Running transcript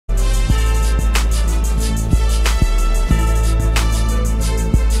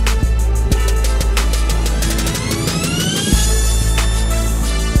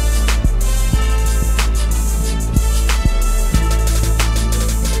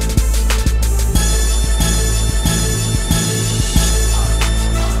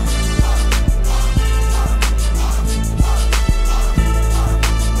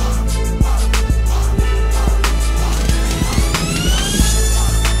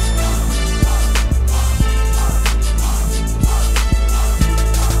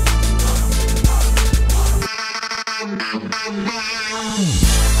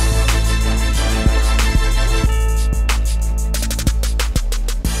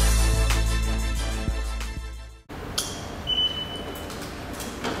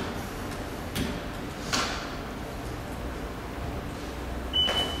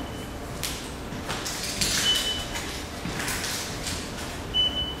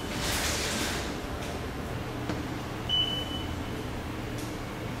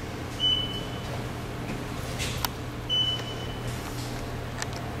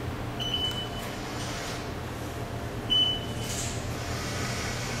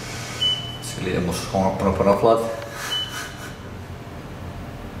Geleden moest gewoon op en af laat.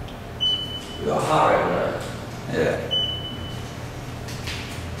 You got a heart rate on it? Yeah.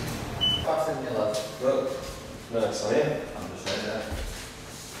 Fast in your lad. Look, no, it's on here. I'm just saying that.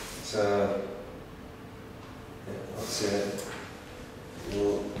 So, yeah, that's it.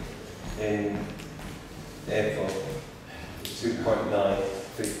 In April, 2.9,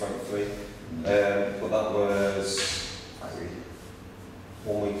 3.3. But that was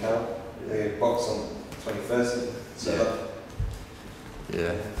 1 week out. The box on 21st. So Yeah. that,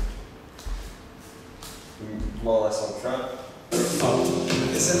 Yeah. more or less on track.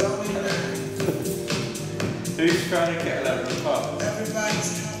 It's a lonely night. Who's trying to get 11 o'clock?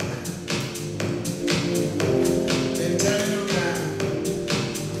 Everybody's tired. They're turning around.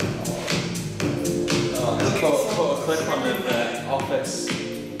 Put a clip on in the office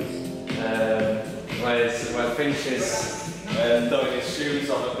where Finch is throwing his shoes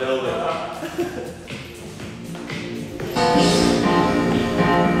on a building.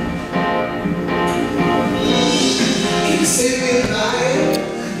 You see me lying.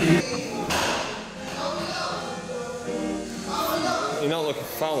 You're not looking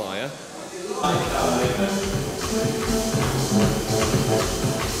for Fowler, are you?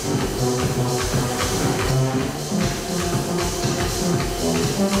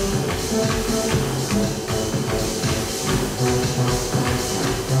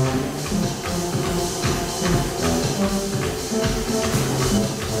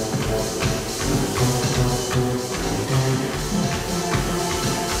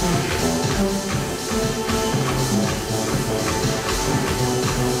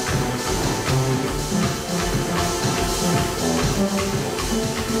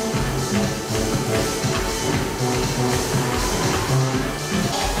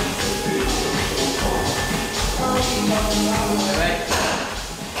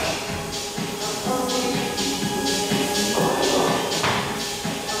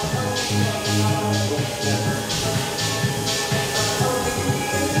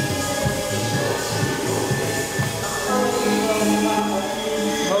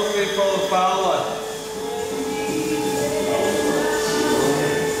 Hungry for Fowler.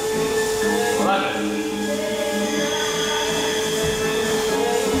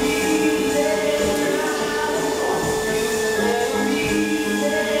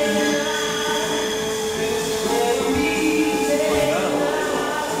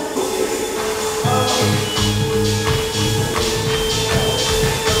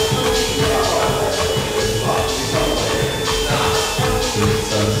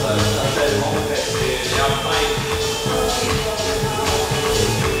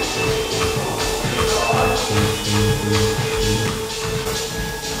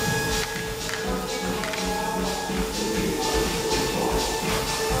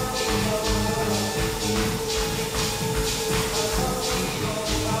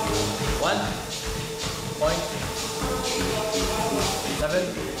 11. Seven.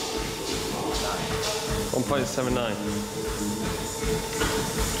 1.79.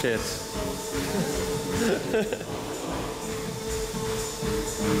 Cheers.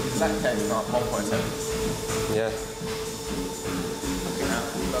 Lactate's not 1.7. Yeah.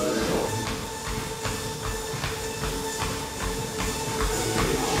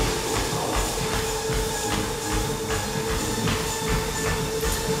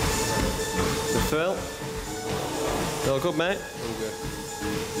 The thrill? Feel good, mate? All good.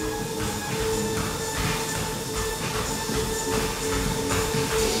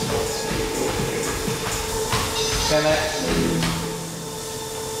 Okay, mate.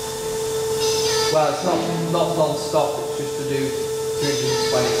 Well, it's not non-stop, it's just to do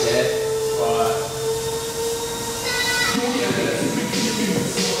 320k. Right.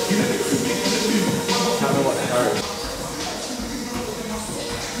 Tell me what it hurts.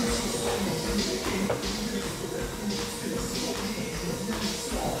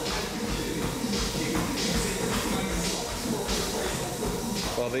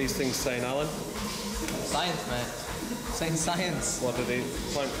 What are these things saying, Alan? Science, mate. Saying science. What do they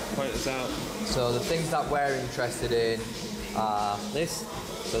point us out? So the things that we're interested in are this.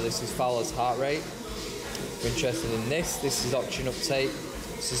 So this is Fowler's heart rate. We're interested in this. This is oxygen uptake.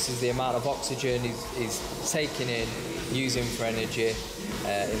 So this is the amount of oxygen he's taking in, using for energy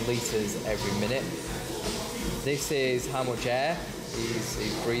in litres every minute. This is how much air he's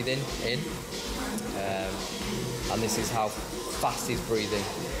breathing in. And this is how fast he's breathing.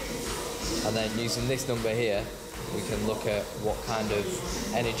 And then using this number here, we can look at what kind of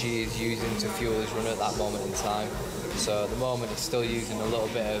energy he's using to fuel his run at that moment in time. So at the moment he's still using a little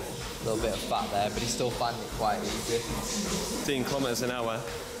bit of fat there, but he's still finding it quite easy. 15 kilometres an hour.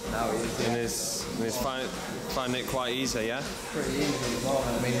 Now he's finding it quite easy, yeah? pretty easy at the moment.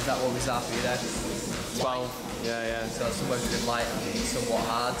 I mean, is that what was after you then? 12. Yeah. So somewhere between light and somewhat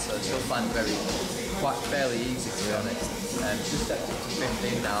hard, so I still find it fairly easy to be honest. Just stepped up to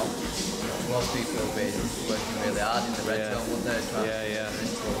 15 now. Most people have been working really hard in the red zone, wouldn't they? Yeah.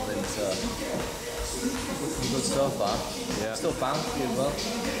 So looking good so far. Yeah. Still bouncy as well.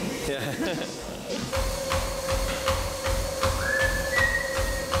 Yeah.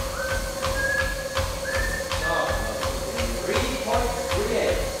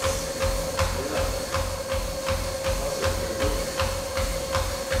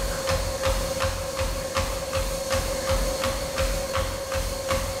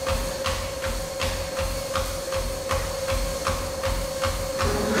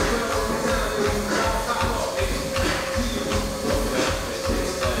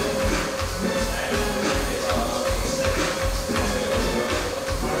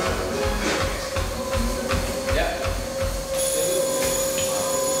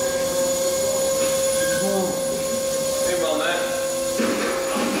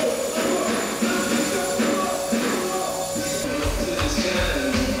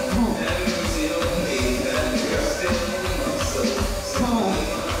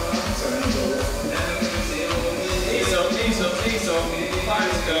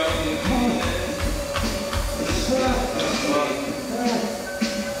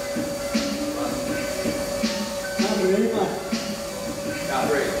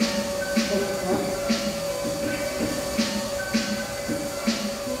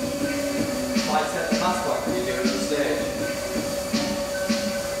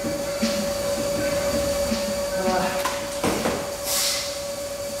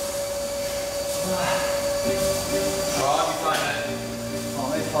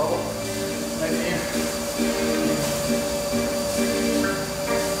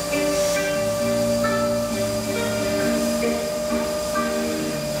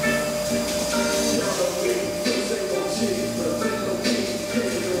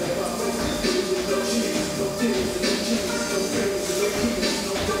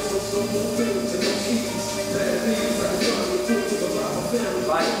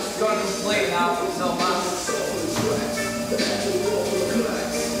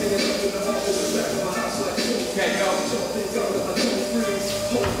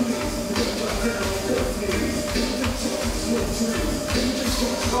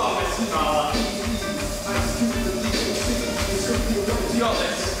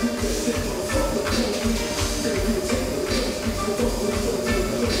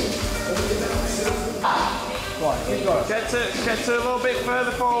 Get to a little bit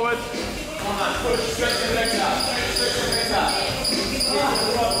further forward.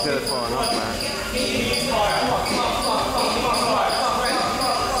 Could have fallen off, man.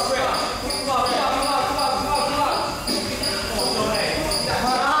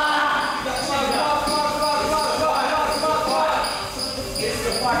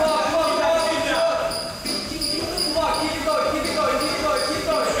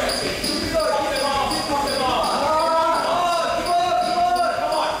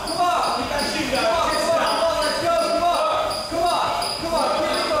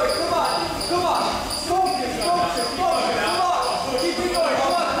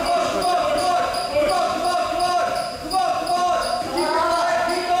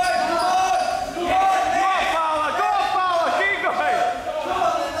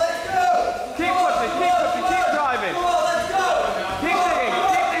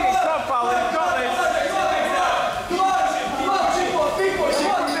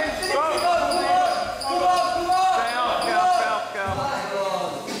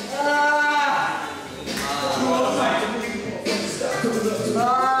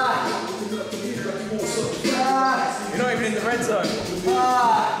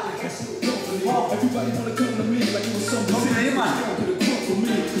 Everybody wanna come to me like it was something. Come here, man. Don't get a crump from me,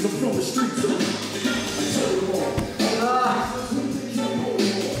 cause I'm from the streets.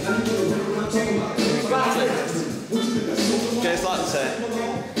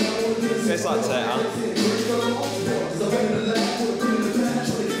 Guess Lactate, huh?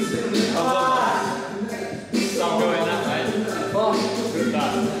 Stop going that way. Good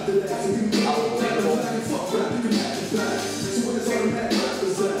bad.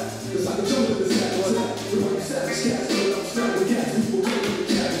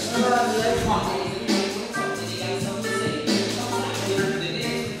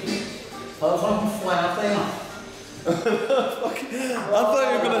 Well, I'm flying off there. I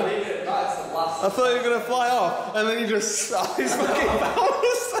thought you were gonna fly off, and then you just shot his fucking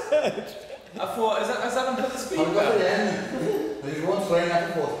Fowler. I thought, has that put the speed I've got back? the end. There's one swearing at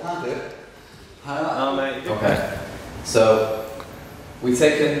the fourth, can't do it. Oh mate. Okay. So, we've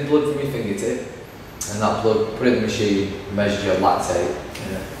taken blood from your fingertip, and that blood, put it in the machine, measured your lactate.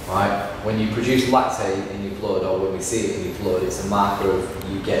 Right? When you produce lactate in your blood, or when we see it in your blood, it's a marker of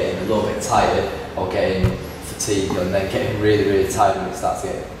you getting a little bit tired, or getting fatigued, and then getting really, really tired when it starts to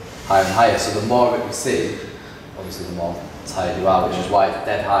get higher and higher. So the more of it we see, obviously the more tired you are, which is why it's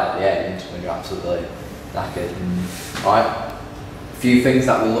dead high at the end when you're absolutely knackered. Right? A few things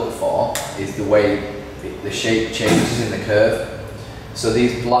that we look for is the way the shape changes in the curve. So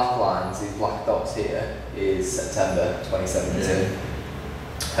these black lines, these black dots here, is September 2017.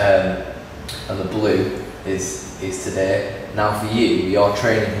 And the blue is today. Now for you, your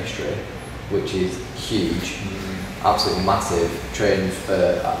training history, which is huge, absolutely massive, trained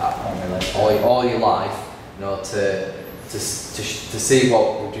for all your life, you know, to see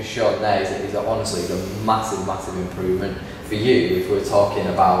what we've just shown there is honestly a massive improvement. For you, if we're talking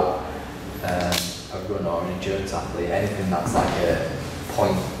about a run or an endurance athlete, anything that's like a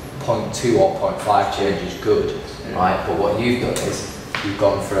 0.2 or 0.5 change is good, right? But what you've done is you've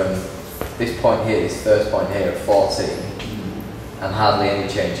gone from this point here, this first point here at 14, and hardly any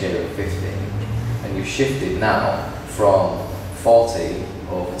change here at 15, and you've shifted now from 14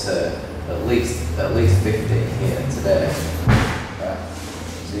 over to at least 15 here today. Right.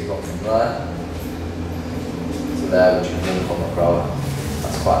 So you've gone from there to there, which is 1 per hour.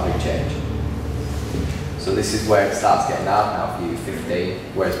 That's quite a big change. So this is where it starts getting hard now for you,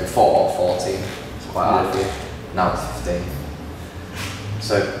 15, whereas before 14, it's quite hard for you. Now it's 15.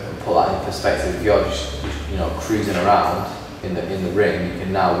 So put that in perspective. If you're just you know cruising around in the ring, you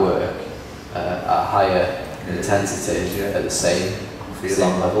can now work at a higher intensity at the same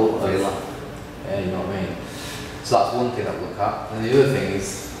level. Yeah, you know what I mean. So that's one thing that we look at. And the other thing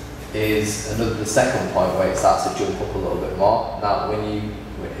is the second point where it starts to jump up a little bit more. Now,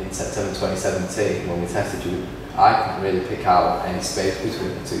 in September 2017, when we tested you, I couldn't really pick out any space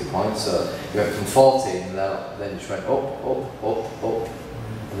between the 2 points. So you went from 14, and then you just went up.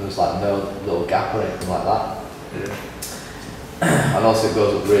 And there was like no little gap or anything like that. Yeah. And also it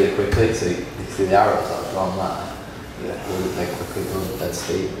goes up really quickly, so you see the arrows that are on that. Yeah. They quickly go up dead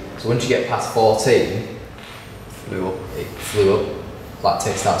steep. So once you get past 14, it flew up.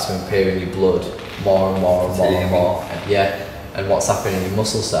 Lactate starts to appear in your blood more and more. And what's happening in your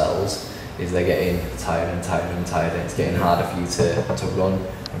muscle cells is they're getting tired and it's getting harder for you to run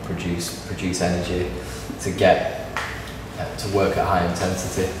and produce energy to get to work at high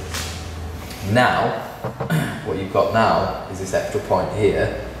intensity. Now, what you've got now is this extra point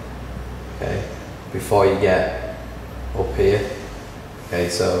here, okay, before you get up here. Okay,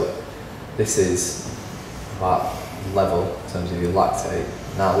 so this is about level in terms of your lactate.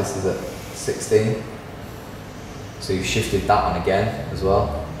 Now this is at 16. So you've shifted that on again as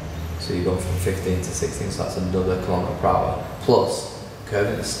well. So you've gone from 15 to 16, so that's another kilometre per hour. Plus,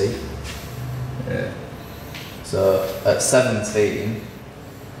 curving is steep. Yeah. So at 17,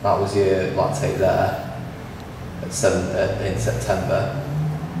 that was your lactate there, in September,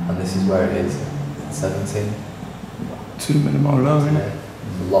 and this is where it is at 17. 2 minutes more low, isn't it? Yeah,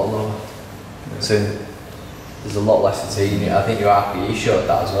 a lot lower. So there's a lot less fatigue. I think your RPE showed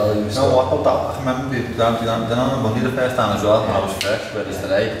that as well. No, what about that? I remember down on Monday the first time as well, and I was fresh, whereas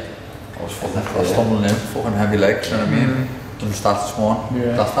today, I was fucking stumbling in, fucking heavy legs, you know what I mean? Didn't start this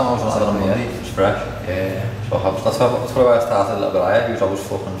morning. Last time I was on Monday, it was fresh. Yeah. So that's where I started a little bit higher, because I was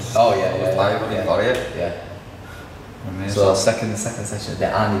fucking tired when I got here. Yeah. So second session, I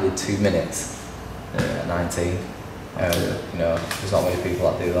only did 2 minutes at 19. You know, there's not many people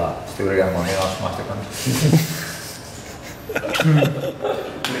that do that. Let's do it again, money, I'll smash it.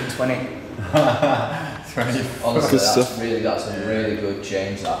 Do it 20. Honestly, that's a really good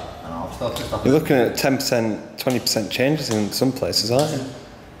change. That. You're looking at 10%, 20% changes in some places, aren't you?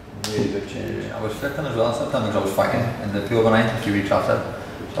 Really good change. I was fit as well sometimes because I was fighting in the pool overnight, a few weeks after.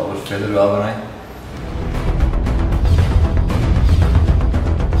 So I was fit as well overnight.